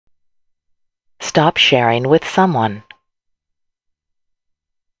stop sharing with someone.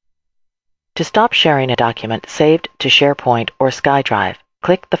 To stop sharing a document saved to SharePoint or SkyDrive,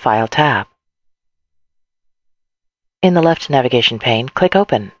 click the File tab. In the left navigation pane, click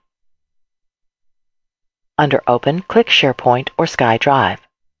Open. Under Open, click SharePoint or SkyDrive.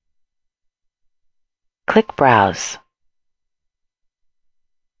 Click Browse.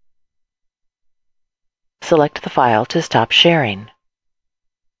 Select the file to stop sharing.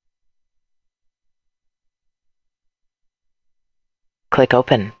 Click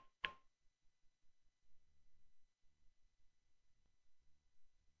Open.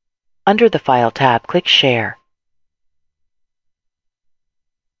 Under the File tab, click Share.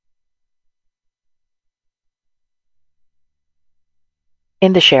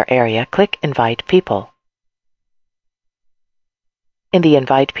 In the Share area, click Invite People. In the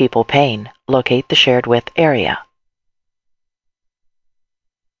Invite People pane, locate the Shared With area.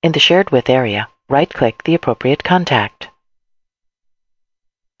 In the Shared With area, right-click the appropriate contact.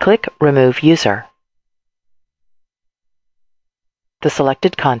 Click Remove User. The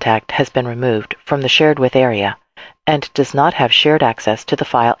selected contact has been removed from the Shared With area and does not have shared access to the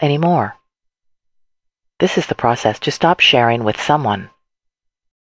file anymore. This is the process to stop sharing with someone.